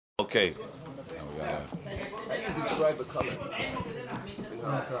Okay. How do you describe a color?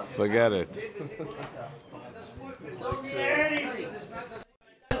 Forget it.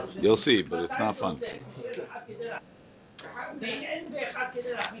 You'll see, but it's not fun.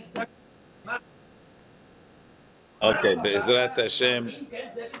 Okay, Be'ezrat Hashem,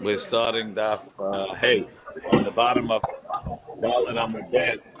 we're starting Daf Hey on the bottom of Dalet Amud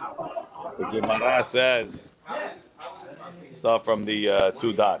Bet. The Gemara says, start from the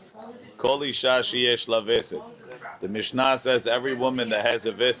two dots. Kol isha sheyesh la veset. The Mishnah says every woman that has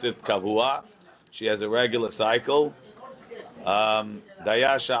a veset kavua, she has a regular cycle. Daya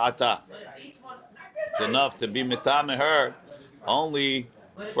sha'ata. It's enough to be mitame her only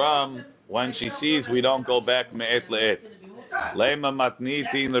from when she sees we don't go back me'et le'et. Lema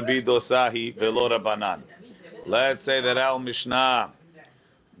matniti Rabbi Dosahi velo Rabbanan. Let's say that our Mishnah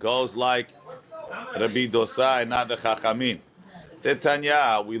goes like Rabbi Dosai, not the Chachamim.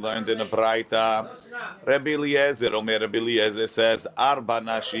 Tanya, we learned in a Braita. Rabbi Eliezer, Omer Rabbi Eliezer says, Arba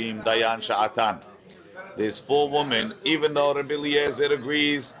Nashim Dayan Sha'atan. There's four women, even though Rabbi Eliezer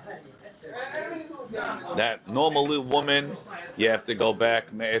agrees that normally woman, you have to go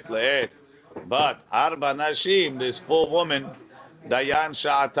back me'et le'et. But Arba Nashim, there's four women, Dayan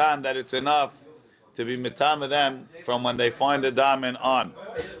Sha'atan, that it's enough to be mitama them from when they find the diamond on.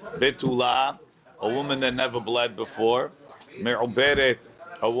 Betula, a woman that never bled before. Me'uberet,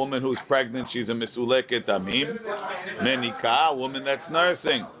 a woman who's pregnant, she's a misuleket damim. Menika, a woman that's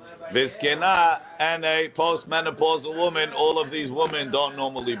nursing. Vizkena, and a postmenopausal woman. All of these women don't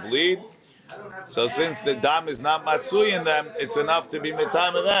normally bleed. So since the dam is not matsui in them, it's enough to be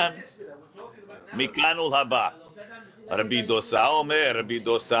mitama them. Mikanul haba. Rabbi Dosa Omer, Rabbi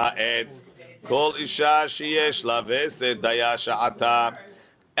Dosa adds, Kol isha sheyesh la veset daya sha'ata.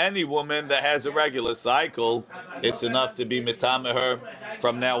 Any woman that has a regular cycle, it's enough to be mitame her.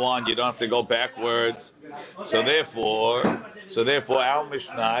 From now on, you don't have to go backwards. So therefore, our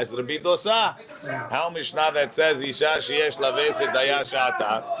Mishnah is Rabbi Dosa. Our Mishnah that says isha sheyesh la veset daya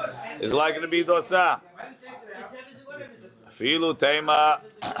sha'ata is like Rabbi Dosa. Filu tema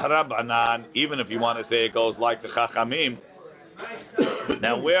Rabbanan, even if you want to say it goes like the Chachamim.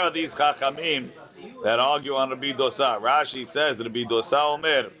 Now, where are these Chachamim that argue on Rabbi Dosa? Rashi says Rabbi Dosa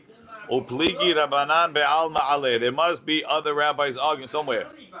Omer, Upligi Rabbanan be'al ma'aleh. There must be other rabbis arguing somewhere.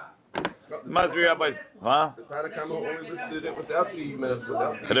 There must be rabbis. Huh? The Tanakhama only listed it without the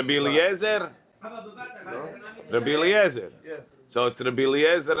Rabbi Eliezer? No? Rabbi Eliezer. Yeah. So it's Rabbi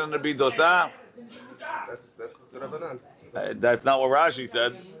Eliezer and Rabbi Dosa? That's Rabbanan. That's not what Rashi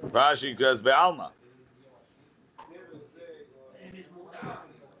said. Rashi says be'alma.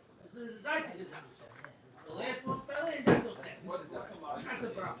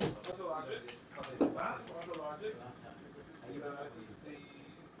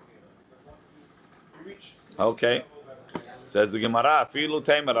 Okay. Says the Gemara, Filu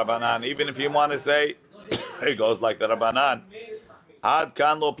Tema Rabbanan. Even if you want to say, it goes like the Rabbanan. Ad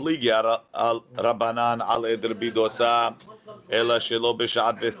kan lo pligi al Rabbanan al ed Rabbi Dosa ela shelo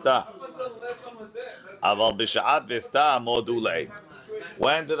b'sha'at vesta. Aval b'sha'at vesta modulei.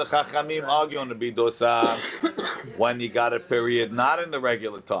 When do the Chachamim argue on Rabbi Dosa? When you got a period not in the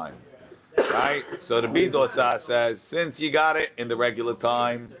regular time. Right? So Rabbi Dosa says, since you got it in the regular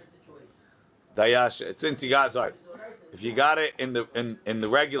time, Dayash, if you got it in the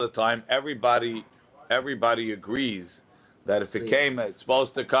regular time, everybody agrees that if it came, it's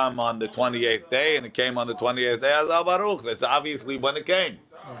supposed to come on the 28th day, and it came on the 28th day, Azal Baruch. That's obviously when it came.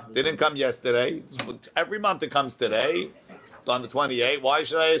 It didn't come yesterday. Every month it comes today. It's on the 28th. Why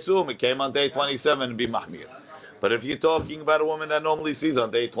should I assume it came on day 27 and be mahmir? But if you're talking about a woman that normally sees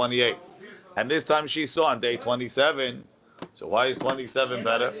on day 28, and this time she saw on day 27, so why is 27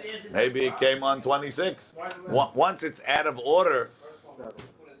 better? Maybe it came on 26. Once it's out of order,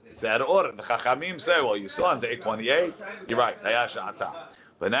 it's out of order. The Chachamim say, well, you saw on day 28, you're right, Dayasha'ata.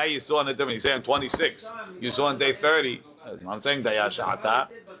 But now you saw on the different, you say on 26, you saw on day 30, I'm saying Dayasha'ata.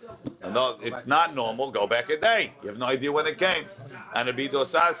 And though it's not normal, go back a day. You have no idea when it came. And Rabbi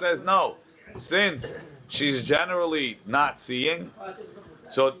Dosa says, no, since she's generally not seeing,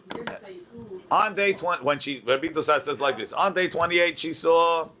 so on day 20, Rabbi Dosa says like this, on day 28 she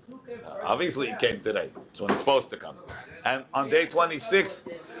saw, obviously it came today, it's when it's supposed to come. And on day 26,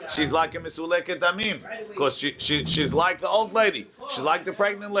 she's like a misuleket damim, because she's like the old lady, she's like the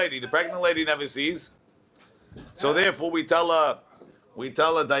pregnant lady. The pregnant lady never sees, so therefore we tell her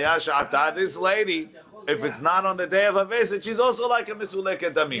Dayash Ata, this lady, if it's not on the day of her visit, she's also like a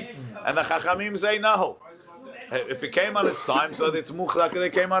misuleket damim. And the Chachamim say no. If it came on its time, so it's muchzak,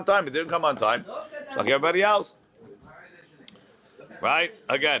 it came on time. It didn't come on time. It's like everybody else. Right?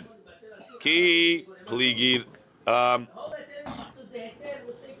 Again. Ki pligir aval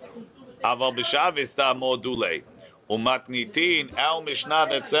b'shavista module umatnitin al mishnah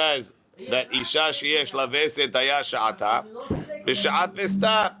that says that isha sheyesh laveset daya sha'ata b'shat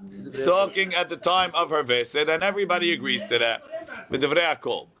vista is talking at the time of her veset, and everybody agrees to that. B'divrei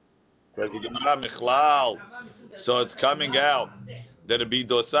hakol says the Gemara Michlal, so it's coming out that it be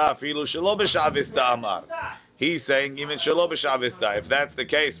dosa filu shelo b'shat vista amar. He's saying even shelo b'shavista. If that's the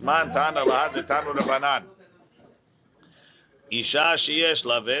case, man tana lahad tanu rabanan. Isha sheyesh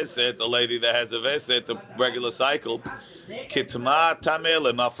la veset, a lady that has a veset, a regular cycle, kitma tameh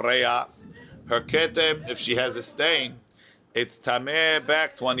lemafreya. Her ketem, if she has a stain, it's tameh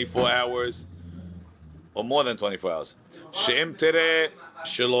back 24 hours or more than 24 hours. She'im tere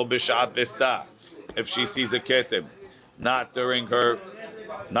shelo b'shat vista. If she sees a ketem, not during her,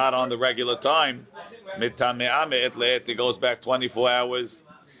 not on the regular time. It goes back 24 hours.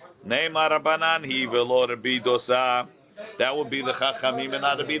 Neymar Rabbanan he velo Rabbi Dosa. That would be the Chachamim and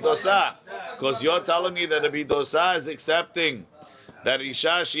not Rabbi Dosa. Because you're telling me that Rabbi Dosa is accepting that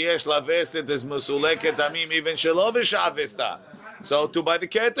Isha Sheyesh Laveset is Mesuleket Damim even Shelo B'Shat Vista. So to buy the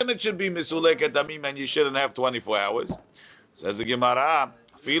Ketem it should be Mesuleket Damim and you shouldn't have 24 hours. Says the Gemara,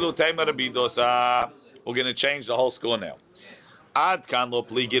 Filu Teimer Rabbi Dosa. We're going to change the whole score now. Ad kan lo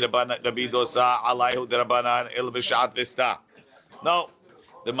pligi Rabbi Dosa alayhu derabanan el b'shat vista. No,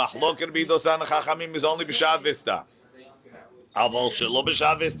 the mahlok Rabbi Dosa and the Chachamim is only b'shat vista. Aval shelo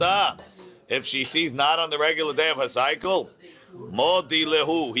b'shat vista. If she sees not on the regular day of her cycle, modi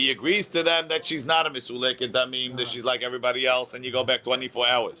lehu, he agrees to them that she's not a misuleket damim, that she's like everybody else, and you go back 24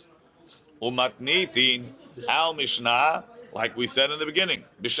 hours. Umatnitin al mishnah, like we said in the beginning,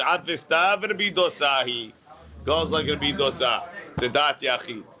 b'shat vista v'Rabbi Dosa goes like Rabbi Dosa. Tzedat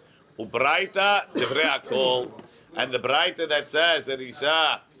Yachid. Ubraita Divrei Hakol. And the Braita that says that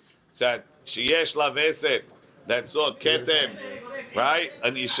Isha said Sheyesh Laveset that saw Ketem, right?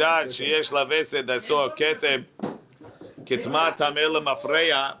 An Isha Sheyesh Laveset that saw Ketem Kitmat Tamel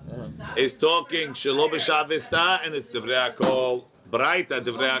Mafreya is talking Shelo B'Shat Vista, and it's Divrei Hakol. Braita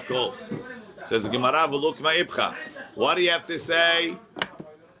Divrei Hakol. Says Gemara V'Luk Ma'ibcha. What do you have to say?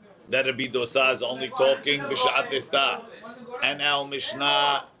 That Rabbi Dosa is only talking b'shat vista, and our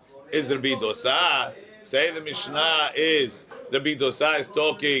Mishnah is Rabbi Dosa. Say the Mishnah is Rabbi Dosa is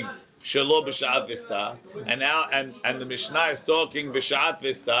talking shelo b'shat vista, and now and the Mishnah is talking b'shat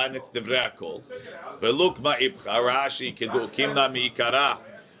vista, and it's Divrei Hakol. Ve'luk ma'ibcha Rashi kedukim mi'ikara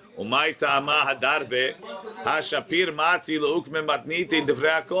umay ta'ama hadarbe hashapir matzi leukme matniti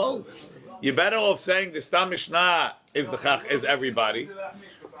Divrei Hakol. You're better off saying the Stam Mishnah is everybody.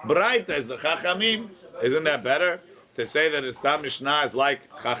 Braita is the Chachamim. Isn't that better to say that the Stam Mishnah is like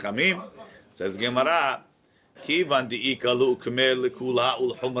Chachamim? Says Gemara, Kivan di'ikalu ukmel lekula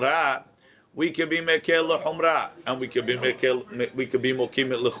ulchumra. We can be mekel lechumra, and we can be mokim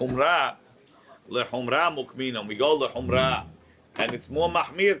lechumra. Lechumra mukminam. We go lechumra, and it's more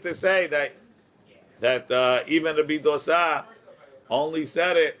mahmir to say that even Rabbi Dosa only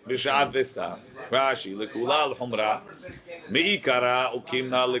said it b'shat vista. Rashi lekula lechumra. Mi'ikara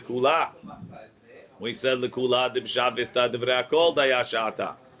ukimna lekula. We said lekula b'shat vista divrei hakol daya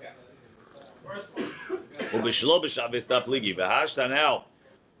sha'ata. Ubishlo b'shat vista pligi. V'hashta now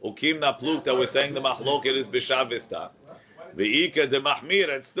ukimna plukta. We're saying the mahloket is b'shat vista. V'ika de mahmir,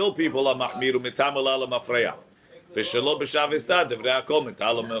 and still people are mahmir u'mitamel ala mafreya. V'shelo b'shat vista divrei hakol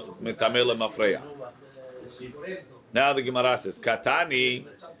mitamel ala mafreya. Now the Gemara says katani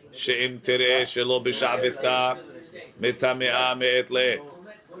she'im tireh shelo b'shat vista.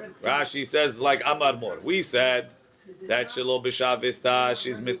 Rashi says like Amar Mor. We said that Shelo B'Shat Vista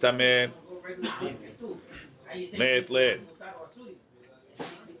she's mitameh me'etleh.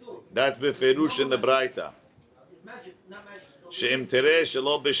 That's beferush in the Braita. She'im tereh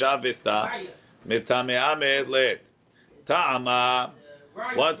Shelo B'Shat Vista mitameh me'etleh. Ta'ama.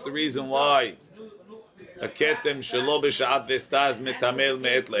 What's the reason why a ketem Shelo B'Shat Vista is mitameh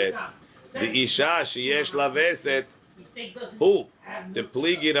me'etleh? The Isha sheyesh laveset. Who? The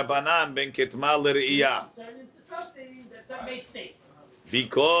pligi Rabbanan ben ketma l're'iyah.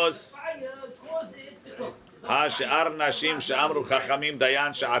 Because ha'she'ar nashim she'amru chachamim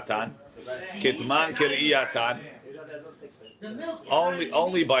dayan sha'atan ketman k're'iyatan.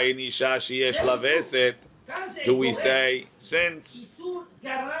 Only by an isha sheyesh laveset do we say since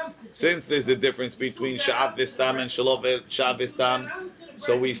there's a difference between sha'at vistam and shalov sha'at vistam,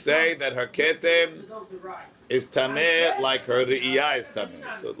 so we say that her ketem is tameh like her re'iyah is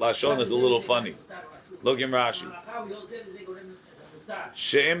tameh. The lashon is a little funny. Look in Rashi.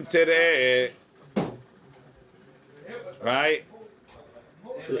 She'im tereh, right?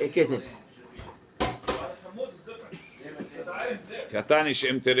 كتم. קטני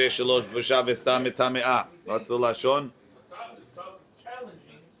שאם תראה שלוש בושה וסתם מטמאה. What's the לשון?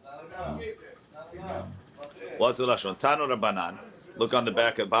 What's the לשון? תנו רבנן. Look on the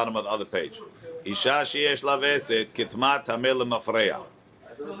back at the bottom of the other page. אישה שיש לה וסת, כתמה טמא למפרע.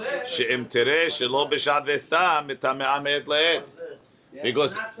 שאם תראה שלא בשעת וסתם, מטמאה מעת לעת.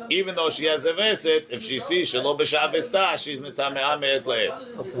 Because even though she has a veset, if she sees שלא בשעת וסתה, she's מטמאה מעת לעת.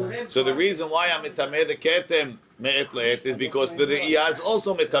 So the reason why I'm מטמא the ketem מעת לעת is because the re'iyah is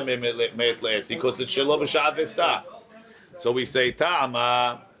also מטמא מעת לעת, because it's שלא בשעת וסתה. So we say,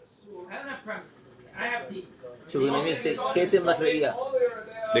 Ta'ama. So when I mean say كتم like رئية.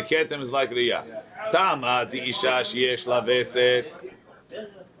 The ketem is like re'iyah. Ta'ama the isha sheyesh la veset.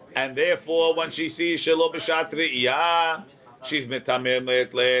 And therefore, when she sees shelo b'shat re'iyah, she's metameh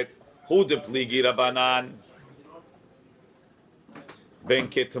me'et le'et. Hu de pligi rabanan. Ben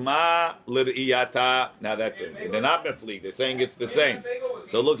kitma l're'iyata. Now that's it. They're not meflig. They're saying it's the same.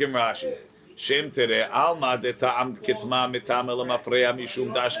 So look in Rashi. Shem tere alma de ta'am kitma metameh l'mafreya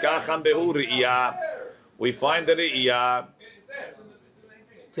mishum dashkacham behu re'iyah. We find the re'iyah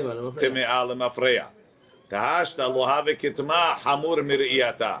time'ah l'mafreya. Tahashta lo have kitma hamur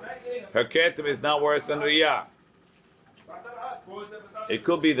mir'iyata. Her ketem is not worse than riyah. It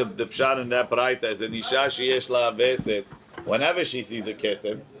could be the pshat in that braita is an isha sheyesh la veset. Whenever she sees a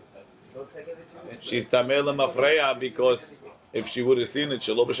ketem, she's tameh l'mafreya, because if she would have seen it,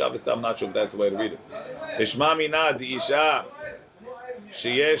 shelo b'shabbos, I'm not sure if that's the way to read it. Ishma mina di isha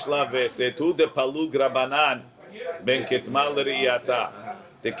sheyesh la veset hu de palug rabanan ben kitma l'riyata.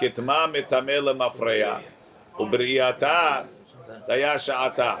 The kitma metameh l'mafreya. ובראייתה דיה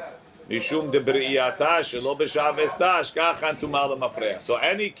שעתה משום דבראייתה שלא בשעה וסתה השכחן טומאה למפרע. So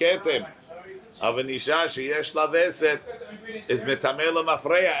any ketem of an isha שיש לה וסת is מטמא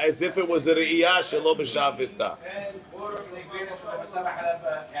למפרע, as if it was a ראייה שלא בשעה וסתה.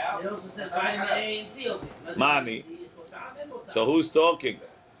 Mani. So who's talking?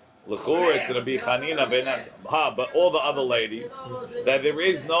 L'chur, it's Rabbi Chanina but all the other ladies, that there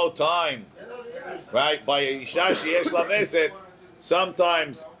is no time, right? By Isha sheyesh la veset,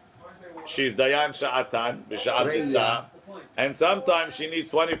 sometimes she's dayan sha'atan b'sha'at v'sta, and sometimes she needs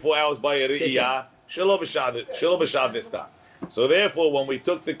 24 hours by a re'iyah shelo b'sha'at v'sta. So therefore, when we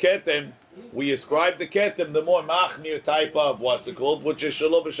took the ketem, we ascribed the ketem the more machmir type of what's it called, which is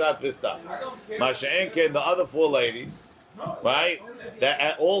shelo b'sha'at v'sta. Masha'enke and the other four ladies, right? That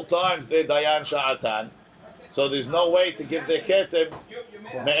at all times they're dayan sha'atan, so there's no way to give their ketem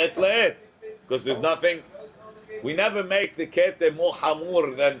me'et le'et, because there's nothing. We never make the ketem more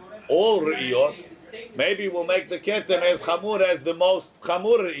chamur than all re'iyot. Maybe we'll make the ketem as chamur as the most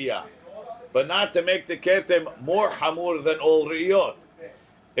chamur re'iyah, but not to make the ketem more chamur than all re'iyot.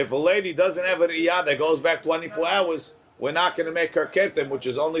 If a lady doesn't have a re'iyah that goes back 24 hours, we're not going to make her ketem, which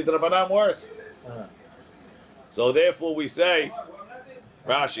is only the Rabbanan worse. So therefore we say,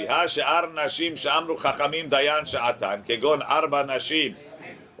 Rashi, Ha she'ar nashim she'amru chachamim dayan she'atan, kegon arba nashim,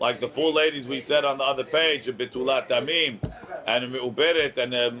 like the four ladies we said on the other page, betulat tamim, and me'uberet,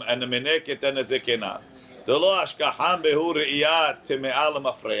 and the meneket, and the zekena. Delo ashkaham behu re'iyah teme'ah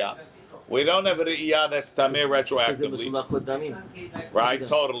l'mafreya. We don't have a re'iyah that's tameh retroactively. Right,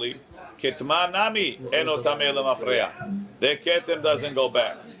 totally. Kitma nami eno tameh l'mafreya. Their ketem doesn't go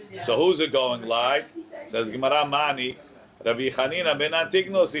back. So who's it going like? Says Gemara Mani, Rabbi Chanina ben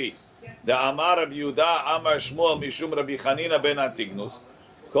Antignosi. The Amar Rabbi Yehuda Amar Shmuel Mishum Rabbi Chanina ben Antignus.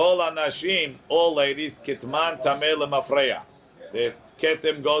 Kol anashim, all ladies, kitman tameh lemafreya. The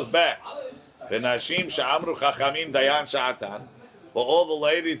ketem goes back. The nashim she'amru chachamim dayan sha'atan. For all the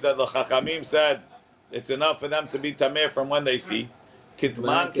ladies that the chachamim said it's enough for them to be tameh from when they see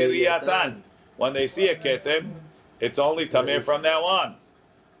kitman keriyatan. When they see a ketem, it's only tameh from now on.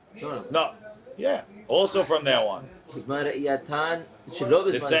 No. Yeah, also from now on.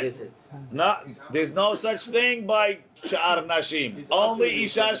 No, there's no such thing by Sha'ar Nashim. Only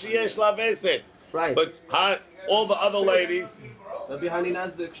Isha Sheyesh La Veset. Right. But all the other ladies. Rabbi Hanina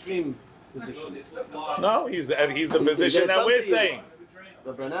has the extreme position. No, he's the position that we're saying.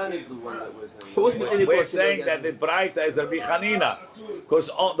 Rabbanan is the one that we're saying. We're saying that the Braita is Rabbi Hanina, because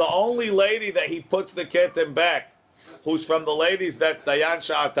the only lady that he puts the ketem back, who's from the ladies that Dayan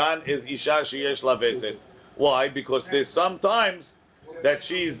Sha'atan, is Isha Sheyesh La Veset. Why? Because there's sometimes that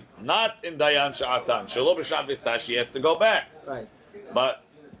she's not in Dayan Sha'atan. Shelo b'shat v'sta, she has to go back. Right. But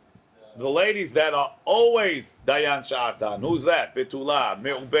the ladies that are always Dayan Sha'atan, who's that? Betula,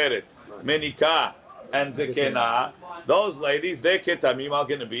 Me'uberet, Menika, and Zekena, those ladies, their ketamim are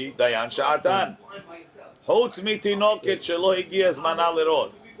going to be Dayan Sha'atan. Chutz mitinoket shelo higia zmana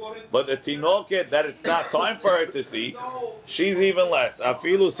lirot. But the tinoket that it's not time for her to see, she's even less.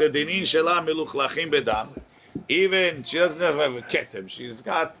 Afilu sedinin shela milukhlachim bedam. Even she doesn't have a ketem. She's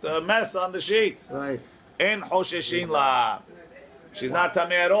got a mess on the sheets. Right. En hosheshin la. She's not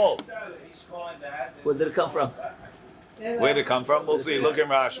tamei at all. Where did it come from? Where did it come from? We'll see. Look in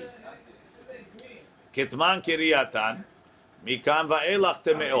Rashi. Kitman kiriyatan mikan va'elach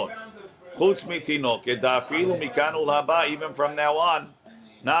temeot. Chutz mitinoket da'afilu mikan ulhaba. Even from now on.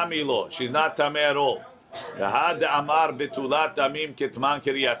 Nami lo, she's not tamei at all. Had amar betulat tamim kitman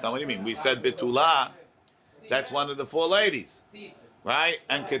kiriyatan. What do you mean? We said betulah. That's one of the four ladies, right?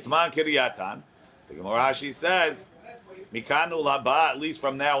 And kitman kiriyatan. The Gemara Rashi says, mikanu laba. At least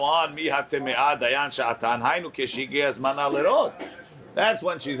from now on, mi hatemea dayan sha'atan hainu keshigias mana lerot. That's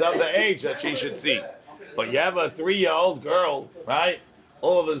when she's of the age that she should see. But you have a 3-year-old girl, right?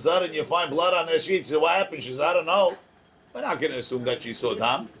 All of a sudden you find blood on her sheets. So what happened? She says, I don't know. We're not going to assume that she saw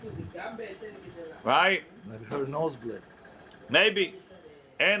dam, right? Maybe her nose bled. Maybe.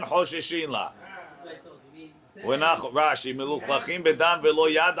 En hosheshin la. We're not Rashi. Milukhlachim bedam velo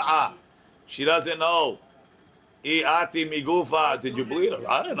yad'a. She doesn't know. I'ati migufa. Did you bleed her?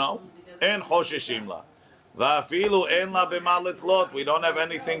 I don't know. En hosheshin la. Va'afilu en la b'ma litlot. We don't have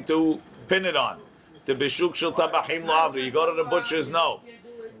anything to pin it on. The bishuk shel tabachim lo avri. You go to the butcher's, no.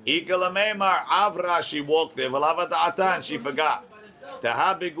 Ikalameimar avra, she walked there. V'lava da'atan, she forgot.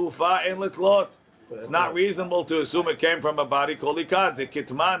 Taha b'gufa en litlot. It's not reasonable to assume it came from a body called ikad. The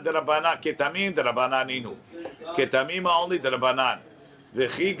kitman the rabbanan, ketamim the rabbananinu. Ketamim are only the rabbanan.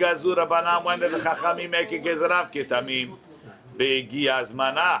 V'chi gazu rabbanan, when did the chachamim make a gezerav ketamim? Be'gi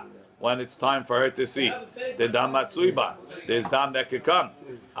azmana, when it's time for her to see. The dam matzuiba, there's dam that could come.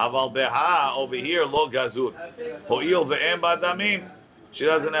 Aval beha, over here, lo gazur. Ho'il ve'em ba'damim, she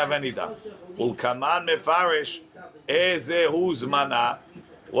doesn't have any dam. Ulkaman mefarish, ezehu zmana,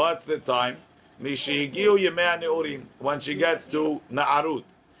 what's the time? Mishigiu yemei neurim, when she gets to na'arut.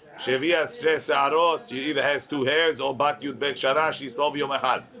 Shevia stress arot, she either has 2 hairs or bat yud bet shara, she's tov yom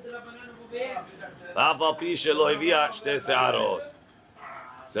echad. Aval pi shelo hevia shte se'arot.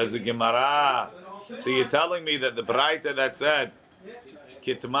 Says the Gemara. So you're telling me that the Braita that said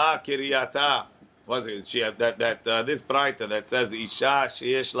kitma kiriyata, was it? She had this Braita that says isha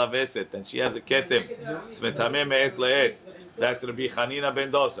sheyesh laveset and she has a ketem. It's metameh me'et le'et. That's Rabbi Chanina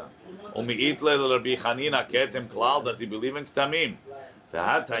ben Dosa. Umi'itle Rabbi Chanina ketem klal. Does he believe in ketamim?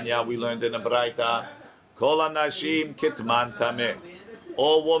 Tanya, we learned in the Braita, kol anashim kitman tameh.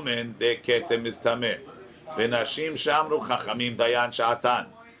 All women, their ketem is tameh. V'nashim shamru chachamim dayan sha'atan.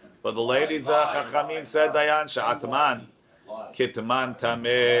 But the ladies, the chachamim said dayan sha'atman kitman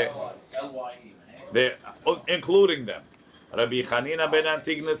tameh. Including them. Rabbi Chanina ben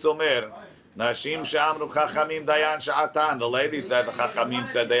Antignes Omer, nashim sha'amru chachamim dayan sha'atan. The ladies that the chachamim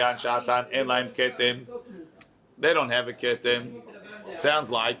said dayan sha'atan en laim ketem. They don't have a ketem. Sounds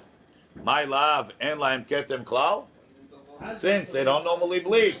like my love en laim ketem klal. Since they don't normally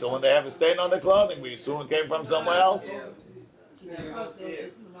bleed, so when they have a stain on their clothing, we assume it came from somewhere else.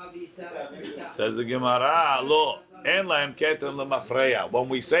 Says the Gemara, lo en laim ketem lemafreya. When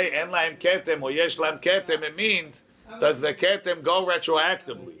we say en laim ketem or yesh laim ketem, it means does the ketem go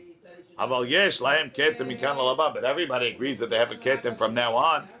retroactively? Aval yesh laim ketem mikan lalaba, but everybody agrees that they have a ketem from now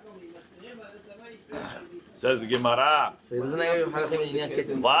on. Says the Gemara.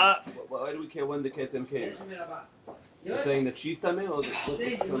 What? Why do we care when the ketem came? You're saying that she's tameh or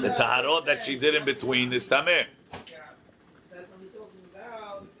the taharot that she did in between is tameh.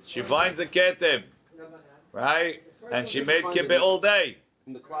 She finds a ketem, right? And she made kibbeh all day.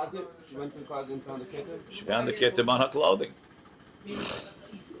 In the closet? She went to the closet and found the ketem? She found the ketem on her clothing.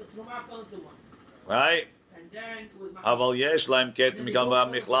 Right? Aval yesh laim ketem mikal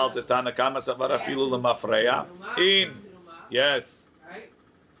v'am michlal tetana kama savar afilu lemafreya. In. Yes.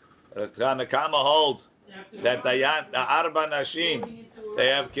 Tetana kama holds that the arba nashim, they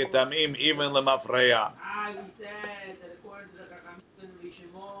have ketamim even lemafreya.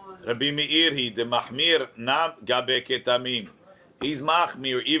 Rabbi Meir, the mahmir nam gabe ketamim. He's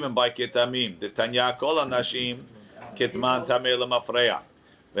mahmir even by ketamim. The Tanya kol nashim ketman tameh lemafreya.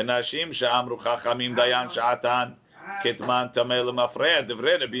 V'nashim she'amru chachamim dayan sha'atan ketman tameh lemafreya.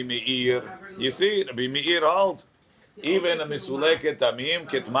 Divrei Rabbi Meir. You see, Rabbi Meir holds even a misule ketamim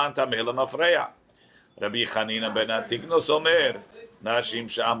ketman tameh lemafreya. Rabbi Chanina ben Antignos Omer, Nashim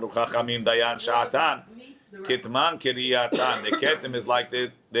she'amru chachamim dayan sha'atan kitman kiriyatan. The ketem is like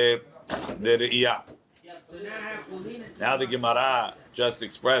the re'iyah. Now the Gemara just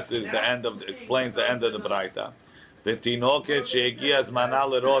expresses explains the end of the Braita. V'tinoket she'egia zmana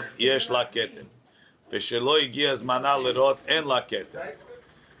lerot yesh la ketem. ושלא הגיע זמנה לראות, אין לה כתר.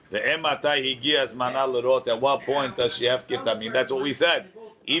 ואין מתי הגיע זמנה לראות, at what point does she have כתמים? That's what we said.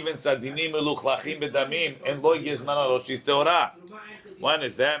 Even סדינים מלוכלכים בדמים, אין לא הגיע זמנה לראות, she's טהורה. When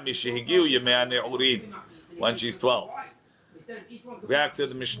is that? משהגיעו ימי הנעורים, when she's 12. Back to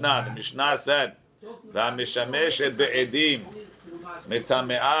the Mishnah. The Mishnah said, והמשמשת בעדים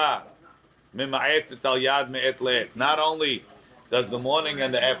מטמאה ממעטת על יד מעת לעת. Not only does the morning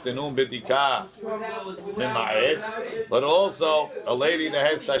and the afternoon bidika mima'ed, but also a lady that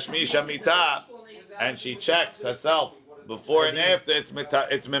has tashmish amita and she checks herself before and after, it's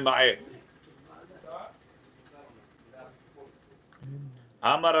mima'ed.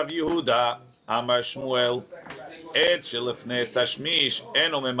 Amar Rav Yehuda, Amar Shmuel, et shelifnei tashmish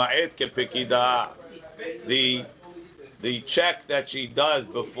eno mima'ed kepekida. The check that she does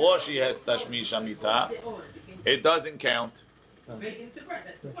before she has tashmish amita, it doesn't count.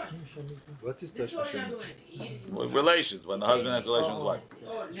 What is tashmish? Relations, when the husband has relations with his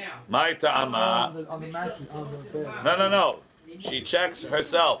wife. My ta'ama. No. She checks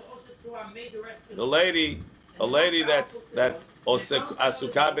herself. A lady that's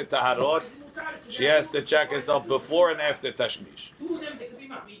asukah b'taharot, she has to check herself before and after tashmish.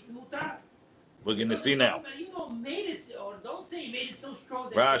 We're going to see now.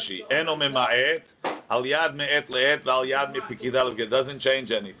 Rashi, eno mema'et, al yad me'et le'et, v'al yad me'pikida. It doesn't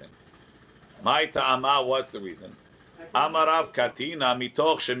change anything. My ta'ama, what's the reason? Amarav katina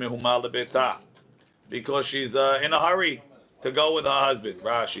mitoch shemehuma lebeta. Because she's in a hurry to go with her husband.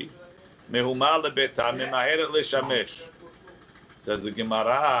 Rashi, mehuma lebeta, mema'eret l'shamesh. Says the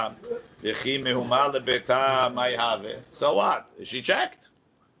Gemara, v'chi mehuma lebeta ma'ihave. So what? Is she checked?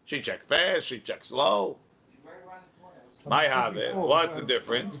 She checked fast, she checked slow. My have it. What's the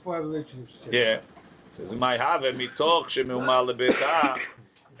difference? Yeah. It says my have it mitoch shemehuma lebeta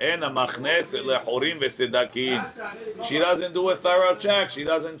ena machneset lechorim v'sedakim. She doesn't do a thorough check. She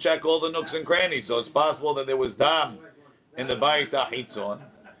doesn't check all the nooks and crannies. So it's possible that there was dam in the bayit hachitzon,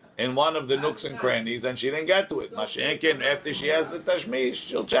 in one of the nooks and crannies, and she didn't get to it. Mashenkin, after she has the tashmish,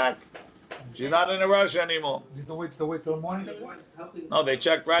 she'll check. She's not in a rush anymore. You don't wait till the morning? No, they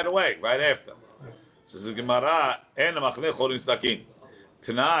checked right away, right after. Says the Gemara, en machneh chorim stakin.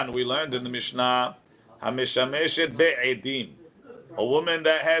 Tanan, we learned in the Mishnah, hameshameshet be'edim, a woman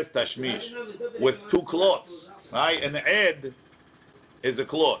that has tashmish with two cloths, right? An ed is a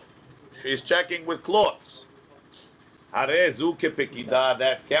cloth. She's checking with cloths. Harezu kepekida,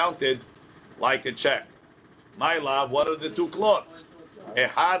 that's counted like a check. My love, what are the two cloths?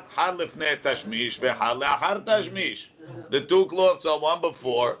 Ehad had lifnei tashmish, v'had le'achar tashmish. The two cloths are one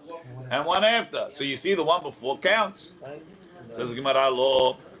before and one after. So you see the one before counts. Says Gemara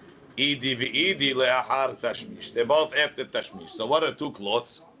lo, idi v'idi le'achar tashmish. They're both after tashmish. So what are two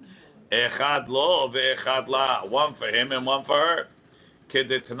cloths? Echad lo ve'echad la. One for him and one for her.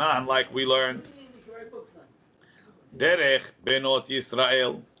 Kedetnan, like we learned. Derech benot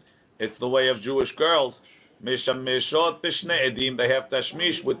Yisrael. It's the way of Jewish girls. Mishameshot b'shnei edim. They have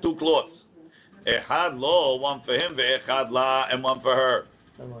tashmish with two cloths. Echad lo, one for him, ve'echad la, and one for her.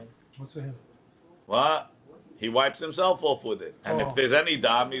 What's for him? What? He wipes himself off with it. And if there's any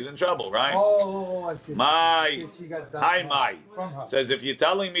dam, he's in trouble, right? I see. Mai. Says, if you're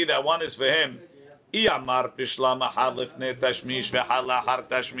telling me that one is for him, if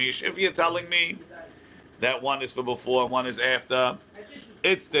you're telling me that one is for before and one is after,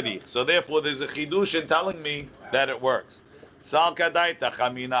 it's derich. So therefore, there's a chidush in telling me that it works. Sal kadaita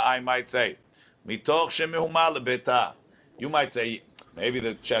chamina, I might say. Mitoch shemehuma lebeta. You might say, maybe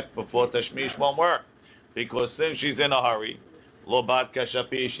the check before tashmish won't work. Because since she's in a hurry, lo bat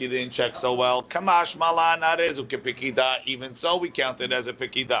kashapi, she didn't check so well. Kamash malan arezu kepikida. Even so, we count it as a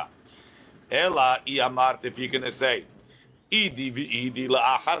pikida. Ela iamart, if you're going to say, idi v'idi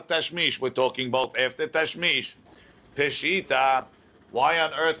la'achar tashmish, we're talking both after tashmish. Peshita, why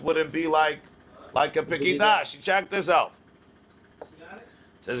on earth would it be like a pikida? She checked herself.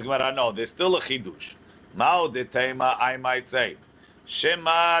 Says Gemara, no, there's still a chidush. Mao de tema, I might say,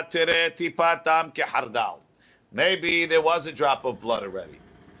 shema tere tipatam kehardal. Maybe there was a drop of blood already.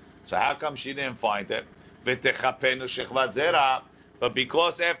 So how come she didn't find it? V'techapenu shechvat zera. But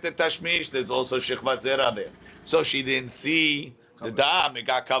because after tashmish, there's also shechvat zera there. So she didn't see the dam, it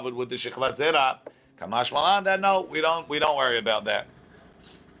got covered with the shechvat zera. Kamash malan, that no, we don't worry about that.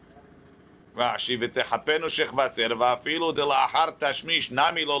 Rashi v'techapenu shechvat zera v'afilu de la'achar tashmish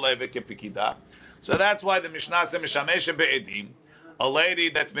nami lo leve kepikida. So that's why the Mishnah says mishameshe be'edim. A lady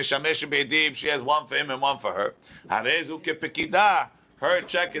that's mishameshe be'edim, she has one for him and one for her. Harezu kepikida. Her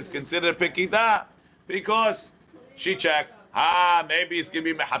check is considered pikida because she checked. Maybe it's going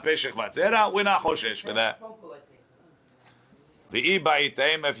to be mehapeshech vatzera. We're not choshesh for that. V'i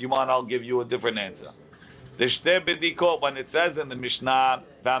ba'item, if you want, I'll give you a different answer. The shte bedikot, when it says in the Mishnah,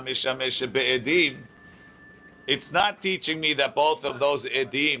 v'amishamesh be'edim, it's not teaching me that both of those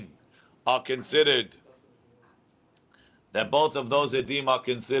edim are considered,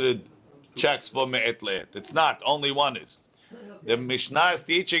 checks for me'et le'et. It's not, only one is. The Mishnah is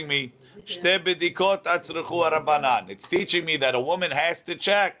teaching me, shte bedikot atzruchu harabanan. It's teaching me that a woman has to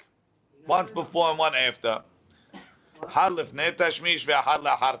check once before and one after. Had lifnei tashmish ve'had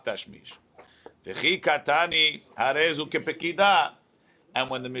la'achar tashmish. V'chi katani harezu kepekida. And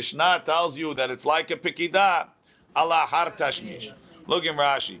when the Mishnah tells you that it's like a pekida, ala har tashmish. Look in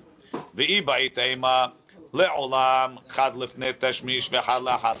Rashi. V'i ba'iteima le'olam chad lifnei tashmish ve'had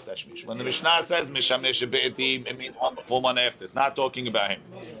la'achar tashmish. When the Mishnah says mishamesh be'etim, it means one before, one after. It's not talking about him.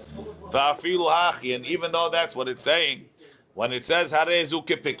 V'afilu hachi, and even though that's what it's saying, when it says harezu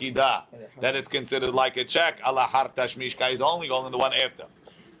kepekida, that it's considered like a check, ala har tashmish, guy is only going the one after.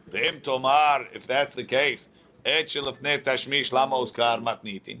 V'im tomar, if that's the case, et shelifnei tashmish lama uskar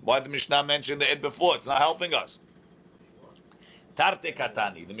matnitin. Why did the Mishnah mention the et before? It's not helping us. Tarte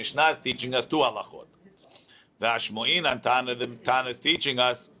katani, the Mishnah is teaching us two halachot. V'ashmoin and Tana is teaching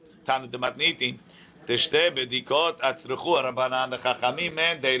us, Tana de matnitin, teshte bedikot atzruchu rabanan. The Chachamim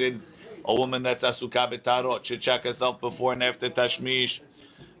mandated a woman that's asukah betarot should check herself before and after tashmish.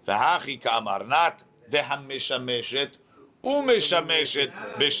 V'hachi ka'amar, not v'hamishameshet umishameshet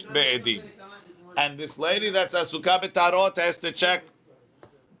be'edim. And this lady that's asukah betarot has to check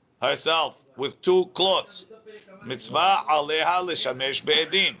herself with two cloths. Mitzvah aleha l'shamesh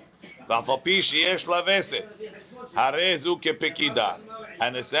be'edim. V'afal pi sheyesh laveset. Harezu kepekida.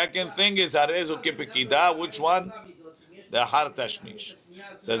 And the second thing is harezu kepekida. Which one? The har tashmish.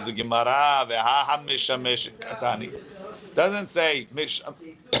 Says the Gemara, ve'ha mishameshet katani. Doesn't say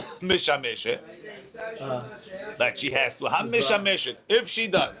mishameshet. That she has to have mishameshet. If she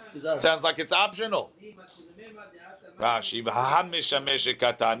does, sounds like it's optional. Rashi, ve'ha mishameshet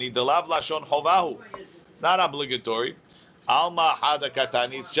katani. The lav lashon chovahu. It's not obligatory. Alma hada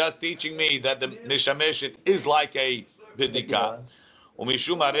katani. It's just teaching me that the mishameshet is like a bidika.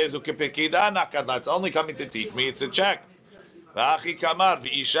 Umishum harezu kepekida nakadla. It's only coming to teach me. It's a check. V'achi kamar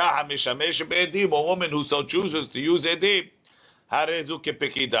v'isha hamishamesh be'edim. A woman who so chooses to use edim, harezu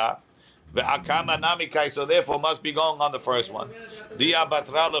kepekida. V'akama namikai. So therefore must be going on the first one. Dia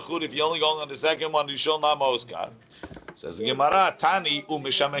batra lechud. If you're only going on the second one, you shall not moskar. Says the Gemara, Tani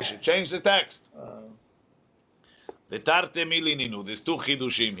u'mishamesh. Change the text. V'tarte milininu. There's two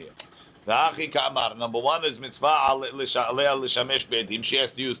chidushim here. V'achi kamar. Number one is mitzvah aleh l'shamesh be'edim. She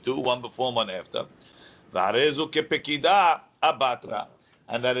has to use two, one before, one after. V'harezu kepekida abatra.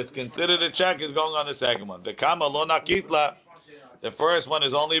 And that it's considered a check is going on the second one. V'kama lo nakitla. The first one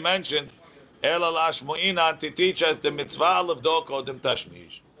is only mentioned. Ela lashmu'inan to teach us the mitzvah of doko dem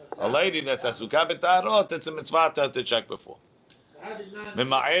tashmish. A lady that's asukah betarot, it's a mitzvah to check before.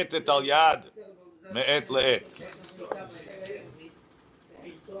 Mema'et et al yad me'et le'et.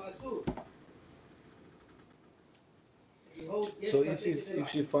 So if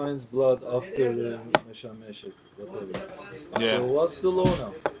she finds blood after meshameshet, whatever. Yeah. So what's the law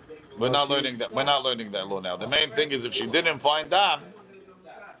now? We're not learning that. We're not learning that law now. The main thing is if she didn't find dam,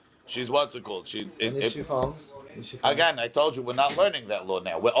 she's what's it called? If she finds? Again, I told you we're not learning that law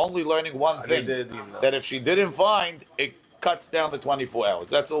now. We're only learning one thing: that if she didn't find, it cuts down the 24 hours.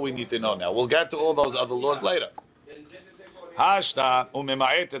 That's all we need to know now. We'll get to all those other laws later. Hashta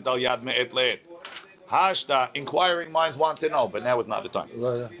umema'et al yad me'et le'et. Hashta, inquiring minds want to know, but now is not the time.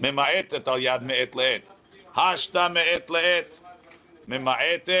 Mema'etet al yad me'et le'et. Hashta me'et le'et.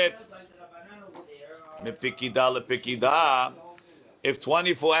 Mema'etet mepikida lepikida. If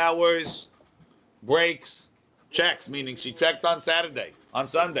 24 hours breaks, checks, meaning she checked on Saturday, on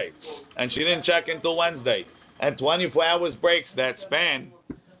Sunday, and she didn't check until Wednesday, and 24 hours breaks that span,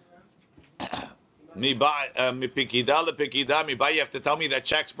 mipikida lepikida, you have to tell me that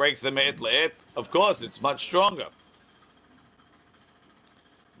checks breaks the me'et le'et. Of course, it's much stronger.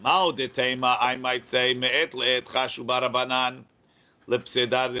 Mao de tema, I might say me'et le'et chashu barabanan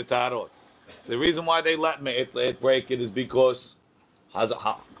lepsedar de tarot. So the reason why they let me'et le'et break it is because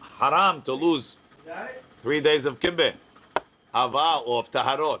haram to lose 3 days of kibbeh, aval or of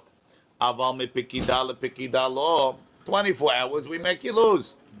taharot. Aval mipikida lepikida lo, 24 hours we make you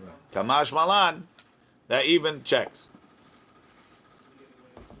lose. Kamash malan. That even checks.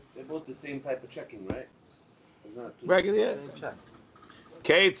 They're both the same type of checking, right? Regular, yes.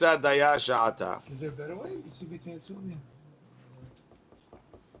 Keitza daya sha'ata. Is there a better way to see between the two?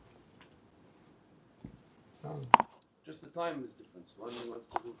 Just the time is different. One wants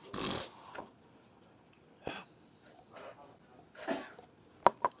to do.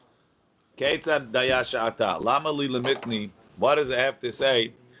 Ketzad dayashata. Lama li lemitni. What does it have to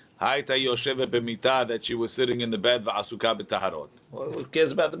say? Hayta yosheva b'mita, that she was sitting in the bed v'asuka b'taharot. Well, who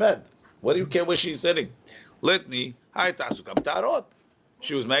cares about the bed? What do you care where she's sitting? Litni hayta asuka b'taharot.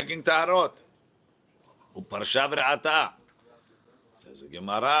 She was making taharot. Uparsha v'ra'ata. Says the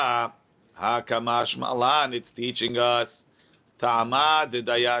Gemara, hakamash malan. It's teaching us ta'ama de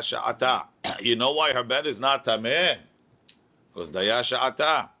dayashata. You know why her bed is not tameh? Because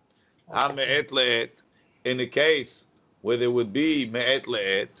dayashata. Ha me'et le'et. In a case where there would be me'et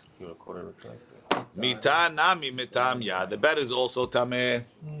le'et, mita nami mitam ya. The bed is also tameh.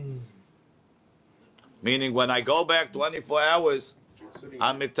 Meaning when I go back 24 hours,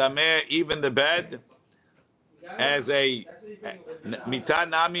 I'm mitameh even the bed as a mita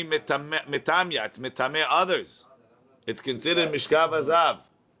nami mitam ya. It's mitameh others. It's considered mishkav azav.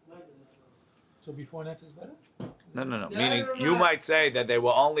 So before and after is better? No. Meaning you might say that they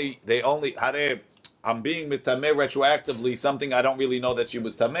only hareh. I'm being mitameh retroactively, something I don't really know that she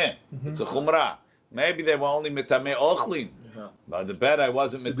was tameh. It's a chumrah. Maybe they were only mitameh ochlin. But the bed I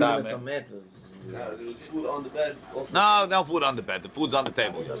wasn't mitameh. There was food on the bed. Also. No food on the bed. The food's on the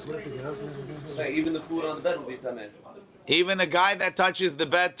table. Even the food on the bed will be tameh. Even a guy that touches the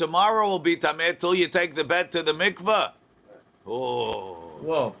bed tomorrow will be tameh till you take the bed to the mikveh. Oh.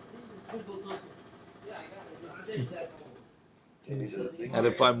 Whoa. I had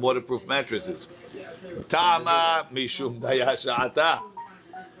to find waterproof mattresses. Tama mishum dayashata.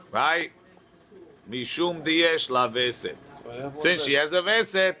 Right? Mishum diyesh la veset. Since she has a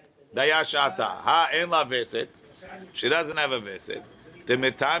veset, dayashata. Ha en la veset. She doesn't have a veset.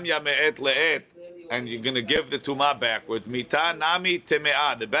 Temetamya me'et le'et. And you're going to give the tumah backwards. Mita nami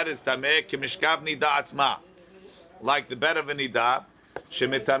teme'ah. The bed is tameh kemishkav nida atzma. Like the bed of a nida.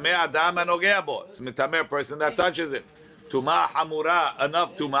 Shemetameh adam anogea bo. It's metameh, a person that touches it. Tumah hamura,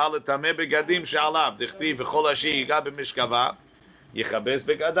 enough tumah letameh begadim she'alav. Dichtiv v'chol hashi yiga b'mishkava yichabes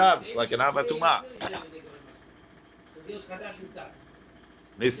begadav. It's like an ava tumah.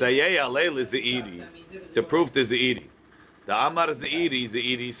 Nisayei alei l'ze'iri. It's a proof to ze'iri. The Amar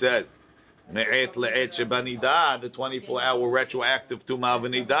ze'iri says, me'et le'et shebanida, the 24-hour retroactive tumah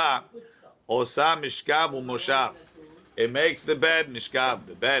v'nida, osa mishkav u'moshav. It makes the bed mishkav,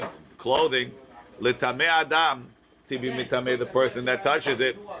 the bed, the clothing, letameh adam, to be mitameh the person that touches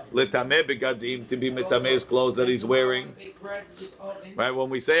it, letameh begadim, to be mitameh his clothes that he's wearing. Right? When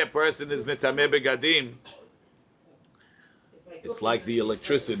we say a person is mitameh begadim, it's like the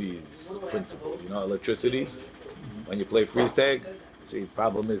electricity principle. You know, electricity. When you play freeze tag, see, the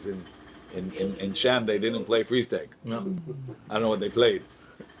problem is in Sham they didn't play freeze tag. No. I don't know what they played.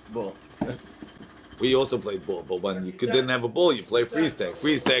 Ball. We also played ball, but when you didn't have a ball, you play freeze tag.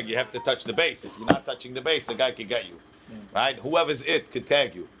 Freeze tag, you have to touch the base. If you're not touching the base, the guy could get you, right? Whoever's it could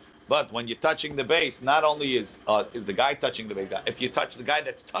tag you. But when you're touching the base, not only is the guy touching the base, if you touch the guy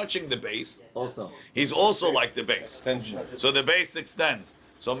that's touching the base, Also. he's also like the base. So the base extends.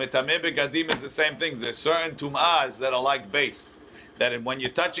 So mitameh begadim is the same thing. There's certain tum'ahs that are like base, that when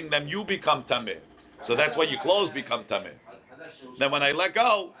you're touching them, you become tameh. So that's why your clothes become tameh. Then when I let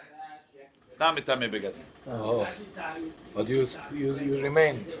go, not mitameh begadim. Oh, but you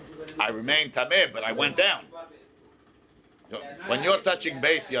remain. I remain tameh, but I went down. When you're touching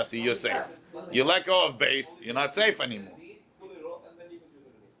base, Yossi, you're safe. You let go of base, you're not safe anymore.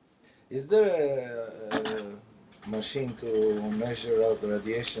 Is there a machine to measure out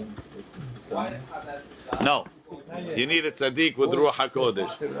radiation? No. You need a tzaddik with Ruach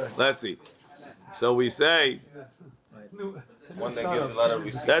HaKodesh. Let's see. So we say, One that gives a lot of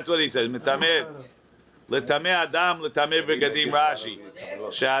receipts. that's what he says. Mitameh, letameh adam, letameh begadim Rashi.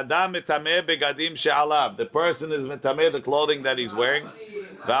 She'adam mitameh begadim she'alav. The person is mitameh the clothing that he's wearing.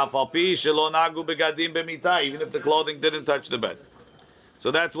 V'afal pi shelo nagu begadim b'mita. Even if the clothing didn't touch the bed.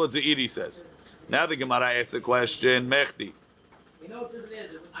 So that's what Ze'iri says. Now the Gemara asks the question, Mechdi.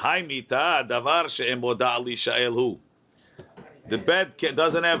 Hai mita davar she'em boda ali sha'el hu. The bed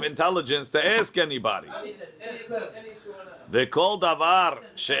doesn't have intelligence to ask anybody. They call davar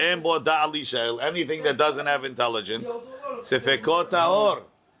she'em bo da'ali shel, anything that doesn't have intelligence. Sefekot ta'or.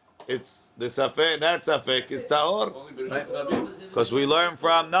 It's the safek, that safek is ta'or. Because we learn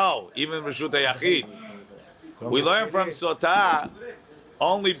from, even Reshut HaYachid. We learn from Sotah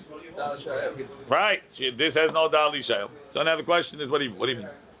only, right, this has no da'ali shel. So now the question is, what do you mean?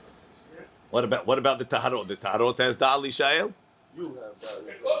 What about the taharot? The taharot has da'ali shel?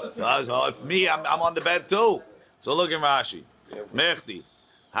 So if me, I'm on the bed too. So look in Rashi. Mechdi.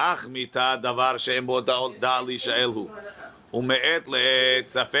 Hachmita davar she'em bo da l'Yishael hu. Ume'et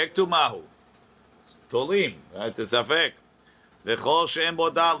le'et safek tumahu. Tolim. That's a safek. V'chol she'em bo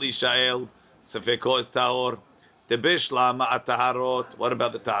da l'Yishael. Safeko is tahor. Tebishla ma'at taharot. What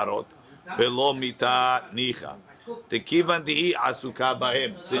about the taharot? Below mita nicha. Tekivan di'i asuka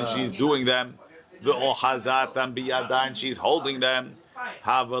bahem. Since she's doing them. Ve'ohazatam biyada. And she's holding them.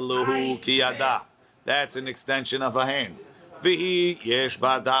 Havaluhu kiyada. That's an extension of a hand. Vihi yesh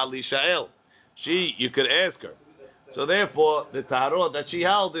ba'da l'Yishael. She, you could ask her. So therefore, the taharot that she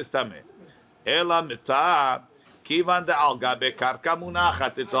held is tameh. Ela mitah kivan de'al gabe karka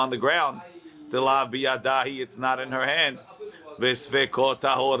munachat. It's on the ground. Tila biyadahi. It's not in her hand. V'sveko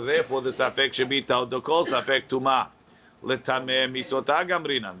tahor. Therefore, the safek should be tahor safek tuma. Letameh misota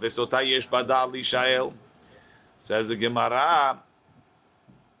gamrinan. V'sota yesh ba'da l'Yishael. Says the Gemara.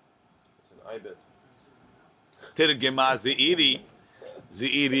 It's an ibet. Tirgema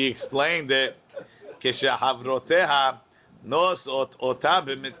Zeiri explained that Keshahavroteha nosot ota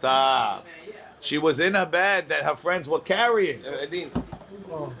b'mitah. She was in her bed that her friends were carrying.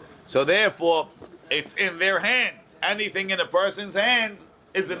 So therefore, it's in their hands. Anything in a person's hands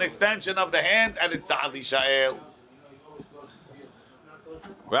is an extension of the hand, and it's Da'al Yishael.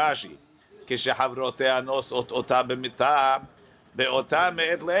 Rashi. Keshahavroteha nosot ota b'mitah. Be'ota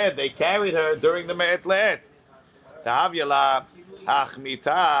me'et le'et. They carried her during the me'et le'et. Tahavyala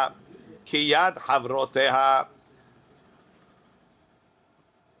achmita kiyad havroteha.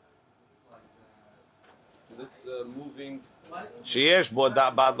 This moving. Sheyesh bo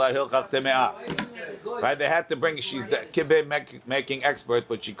da bad la hilchach temea. Right, they had to bring. She's the kibbeh making expert,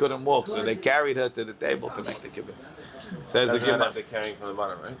 but she couldn't walk, so they carried her to the table to make the kibbeh. Says the Doesn't matter Gemara. if they're carrying from the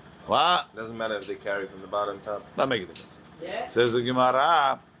bottom, right? What? Doesn't matter if they carry from the bottom, top. Not make a difference. Says the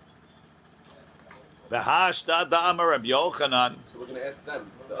Gemara. V'hashta da'amar Rabbi Yochanan. So we're going to ask them,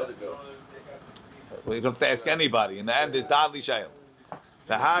 the other girls. We don't have to ask anybody. In the end, it's Da'al Yishael.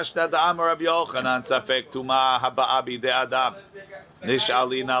 V'hashta da'amar Rabbi Yochanan safek tuma haba'a b'idei adam.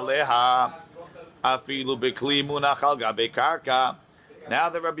 Nish'alina leha afilu b'kli munach al gabe karka. Now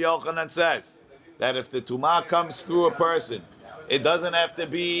the Rabbi Yochanan says that if the tuma comes through a person, it doesn't have to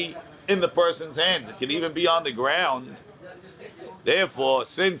be in the person's hands. It can even be on the ground. Therefore,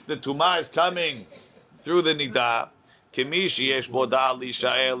 since the tuma is coming through the nida, kemishi yesh bo da'al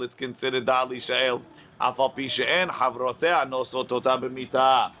l'Yishael, it's considered da'al l'Yishael. Afal pi she'en havrotea nosot ota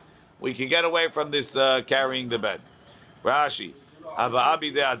b'mitah. We can get away from this carrying the bed. Rashi, hava'a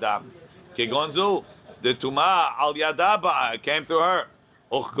b'idei adam, kegonzu, the tuma al yada ba'a, came through her.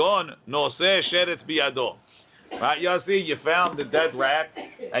 Uchgon noseh sheretz biyado. Right, Yossi, you found the dead rat,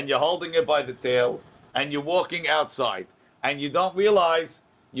 and you're holding it by the tail, and you're walking outside, and you don't realize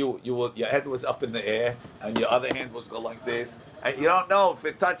your head was up in the air, and your other hand was going like this, and you don't know if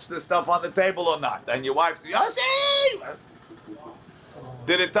it touched the stuff on the table or not. And your wife, Yossi,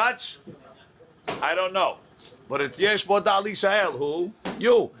 did it touch? I don't know, but it's yesh bo da'al Yishael. Who?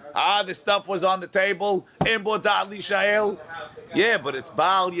 You. The stuff was on the table. In bo da'al Yishael. Yeah, but it's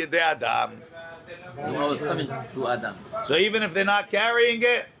Baal Yedei Adam. Tuma was coming through Adam. So even if they're not carrying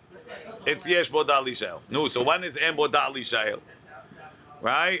it, it's yesh bo da'al Yishael. No, so when is en bo da'al Yishael?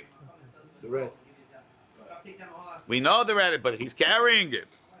 Right? The red. We know the red, but he's carrying it.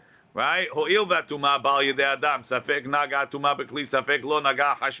 Right? Ho'il v'atuma bal yedei adam. Safek naga tuma b'kli. Safek lo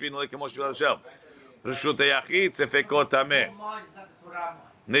naga hashvin lekemo shvil Hashem. Reshut ha'yachid safeko tameh.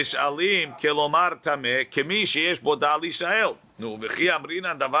 Nish'alim kelomar tameh kemi sheyesh bo da'al Yishael. Nu v'chi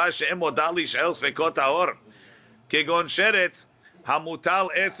amrinan davar she'en bo da'al Yishael safeko tahor. Kegon sheretz hamutal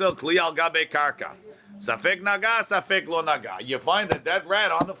etzel kli al gabe karka. Safek naga, safek lo naga. You find a dead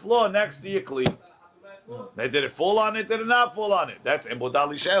rat on the floor next to your kli. Did it fall on it? Did it not fall on it? That's en bo da'al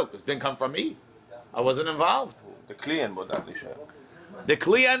Yishael, because it didn't come from me. I wasn't involved. The kli and Bodad Lishah. The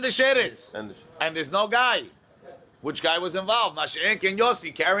kli and the sheretz. And There's no guy. Which guy was involved? Mashiach and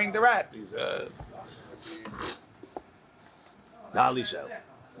Yossi carrying the rat. He's Da'al Yishael.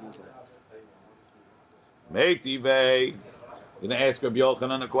 Meitivei. Gonna ask Rabbi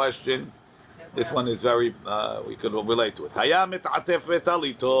Yochanan a question. This one is very, we could relate to it. Hayam atef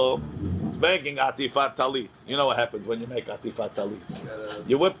v'talito. It's making atifat talit. You know what happens when you make atifat talit.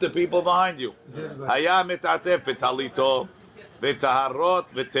 You whip the people behind you. Hayam atef v'talito. V'taharot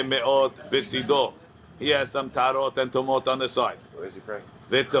v'temeot v'tzido. He has some tarot and tumot on the side. where is he praying?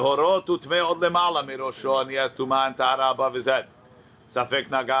 V'tehorot u'tmeot lemala mirosho. And he has tumah and tahara above his head. Safek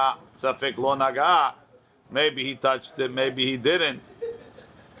naga, safek lo naga. Maybe he touched it, maybe he didn't.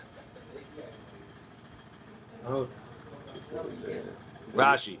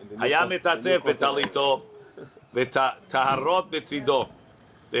 Rashi, hayam etatef betalito, v'taharot betzido.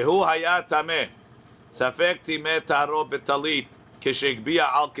 והוא היה טמא. ספק טימא טהרו בטלית, כשהגביה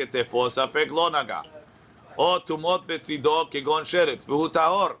על כתפו, ספק לא נגע. או טומאות בצידו כגון שרץ, והוא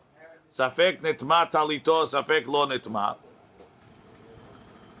טהור. ספק נטמא טליתו, ספק לא נטמא.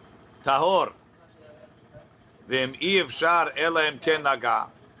 טהור. ואם אי אפשר אלא אם כן נגע,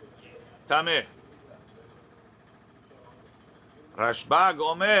 טמא. רשב"ג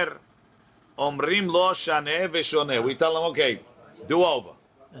אומר, אומרים לו שנה ושונה. We tell them, okay, do over.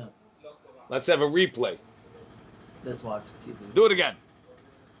 Yeah. Let's have a replay. Let's watch. Do it again.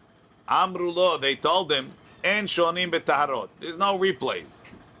 Amru lo, they told him, en shonim betaharot. There's no replays.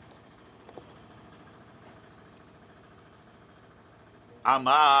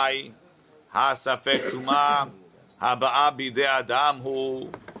 Amai, ha safek tuma, haba'a bide adam hu.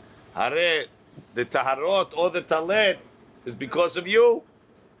 Hare, the taharot or the talet is because of you.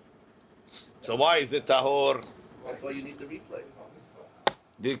 So why is it tahor? That's why you need the replay.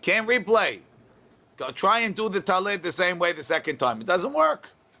 You can't replay. Go try and do the talit the same way the second time. It doesn't work.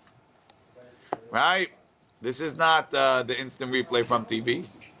 Right? This is not the instant replay from TV.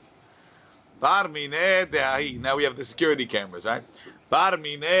 Now we have the security cameras, right?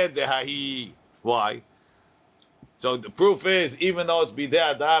 Why? So the proof is, even though it's bidei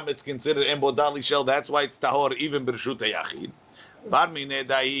adam, it's considered embodali shell. That's why it's tahor even b'reshut hayachid. Bar minei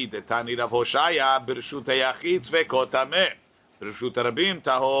da'i the Tani Rav Hoshaya b'reshut hayachid tzvekot tameh. B'reshut harabim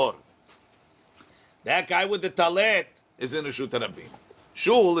tahor. That guy with the talet is in Reshut harabim.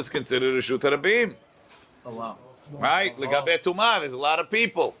 Shul is considered Reshut harabim. Oh wow. Right? Legabe tumah, there's a lot of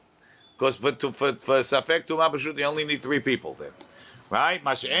people. Because for safek tumah b'reshut, you only need 3 people there. Right?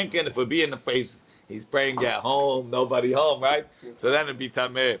 Masha'enken, if we be in the place, he's praying at home, nobody home, right? So then it'd be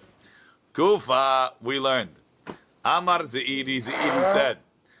tameh. Kufa, we learned. Amar Ze'iri said,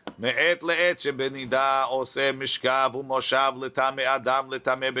 Me'et le'et shebenida oseh mishkav u'moshav letame adam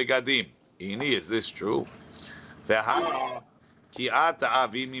letame begadim. Ini, is this true? Ve'ha ki ata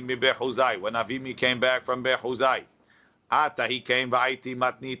avimi mi Behuzai. When Avimi came back from Behuzai, ata he came va'iti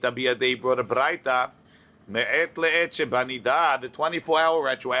matnita biyadei, brought a braita. Me'et le'et shebenida, the 24-hour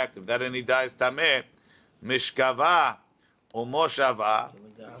retroactive, that anida is tameh, mishkava u'moshava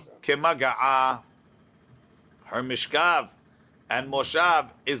kemaga'a. Her mishkav and moshav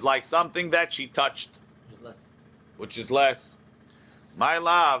is like something that she touched, which is less. My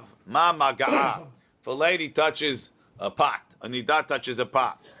love, ma maga'a. If a lady touches a pot, a nida touches a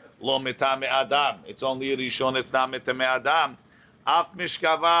pot, lo metame adam. It's only a rishon, it's not metame adam. Af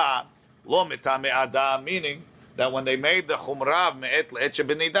mishkava, lo metame adam, meaning that when they made the chumrav me'et le'et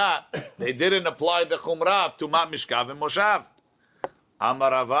shebenida, they didn't apply the chumrav to ma mishkav and moshav.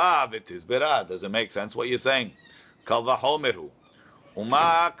 Amarava, it is berad. Does it make sense what you're saying? Kal vahomeru.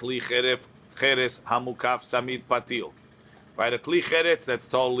 Uma kli cheres hamukaf samid patil. Right, a kli cheres that's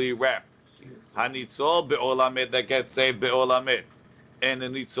totally wrapped. Hanitzol be'olamet that gets saved be'olamet. And a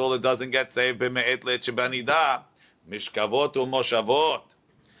nitzol that doesn't get saved be'me'et le'chebanida. Mishkavot u'moshavot.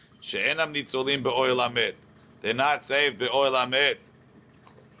 She'enam nitzolim be'olamet. They're not saved be'olamet.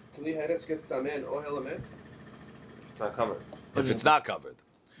 Kli Heretz gets tameh and ohel amet. It's not covered. If it's not covered,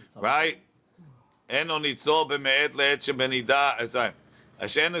 right? Eno nitzol b'me'et le'et shebenida. Sorry,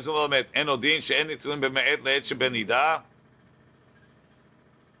 Hashem nitzol b'me'et. Eno din she'en nitzolim b'me'et le'et shebenida.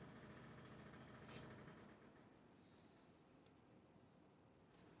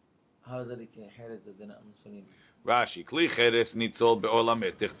 How does that inherit the dinner Muslim? Rashi, kli cheres nitzol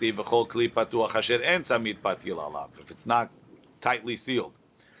be'olamet. Tichtiv v'chol kli patuach asher en tzamid patil alav. If it's not tightly sealed,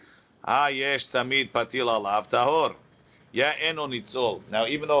 yesh tzamid patil alav tahor. Ya eno nitzol. Now,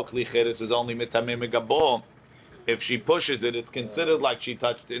 even though kli cheres is only mitameh megabo, if she pushes it, it's considered like she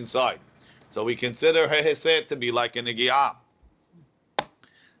touched inside. So we consider her hesed to be like a negi'ah.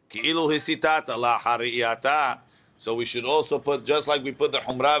 Ki'ilu hisitata la hariyata. So we should also put, just like we put the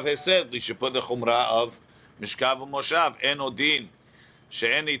chumrah of hesed, we should put the chumrah of mishkav u'moshav. Eno din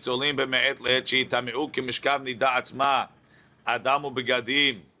she'en nitzolim b'me'et le'et she'itame'u k'mishkav nida atzma adamu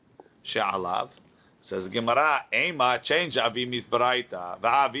begadim she'alav. Says Gemara, Ema, change Avimi's Baraita.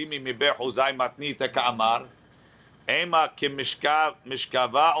 Va'avimi mi Behuzai matnita ka'amar. Ema ki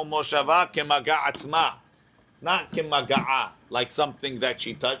mishkava u'moshava kemaga atzma. It's not kemaga'a, like something that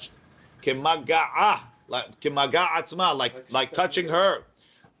she touched. Kemaga'a, like kemaga atzma, like touching her.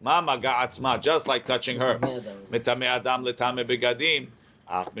 Ma maga atzma, just like touching her. Metame adam letame begadim.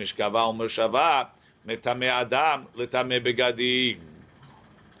 Ach mishkava u'moshava metame adam letame begadim.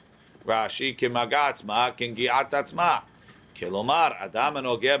 Rashi kemaga atzma kengiat atzma. Kelomar adam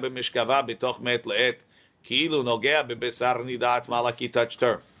nogea b'mishkava b'toch met le'et ki'ilu nogea b'besar nida atzma, like he touched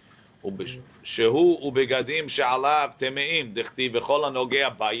her. שהוא ובגדים שעליו טמאים, דכתיב וכל הנוגע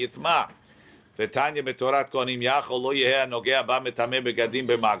בה יטמע. ותניא בתורת כהנים יכול לא יהיה הנוגע בה מטמא בגדים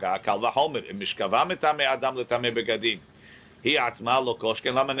במגע, קל וחומר, אם משכבה מטמא אדם לטמא בגדים, היא עצמה לא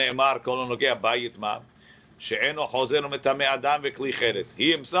קושקן, למה נאמר כל הנוגע בה יטמע? שאינו חוזר ומטמא אדם וכלי חרס. He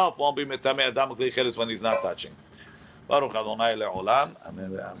himself won't be מטמא אדם וכלי חרס when he's not touching. ברוך אדוני לעולם,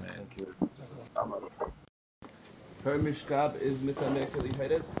 אמן ואמן. Her mishkab is mitameh keli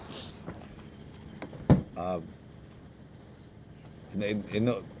heres.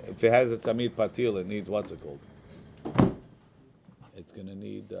 If it has a tzamid patil, it needs what's it called? It's gonna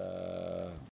need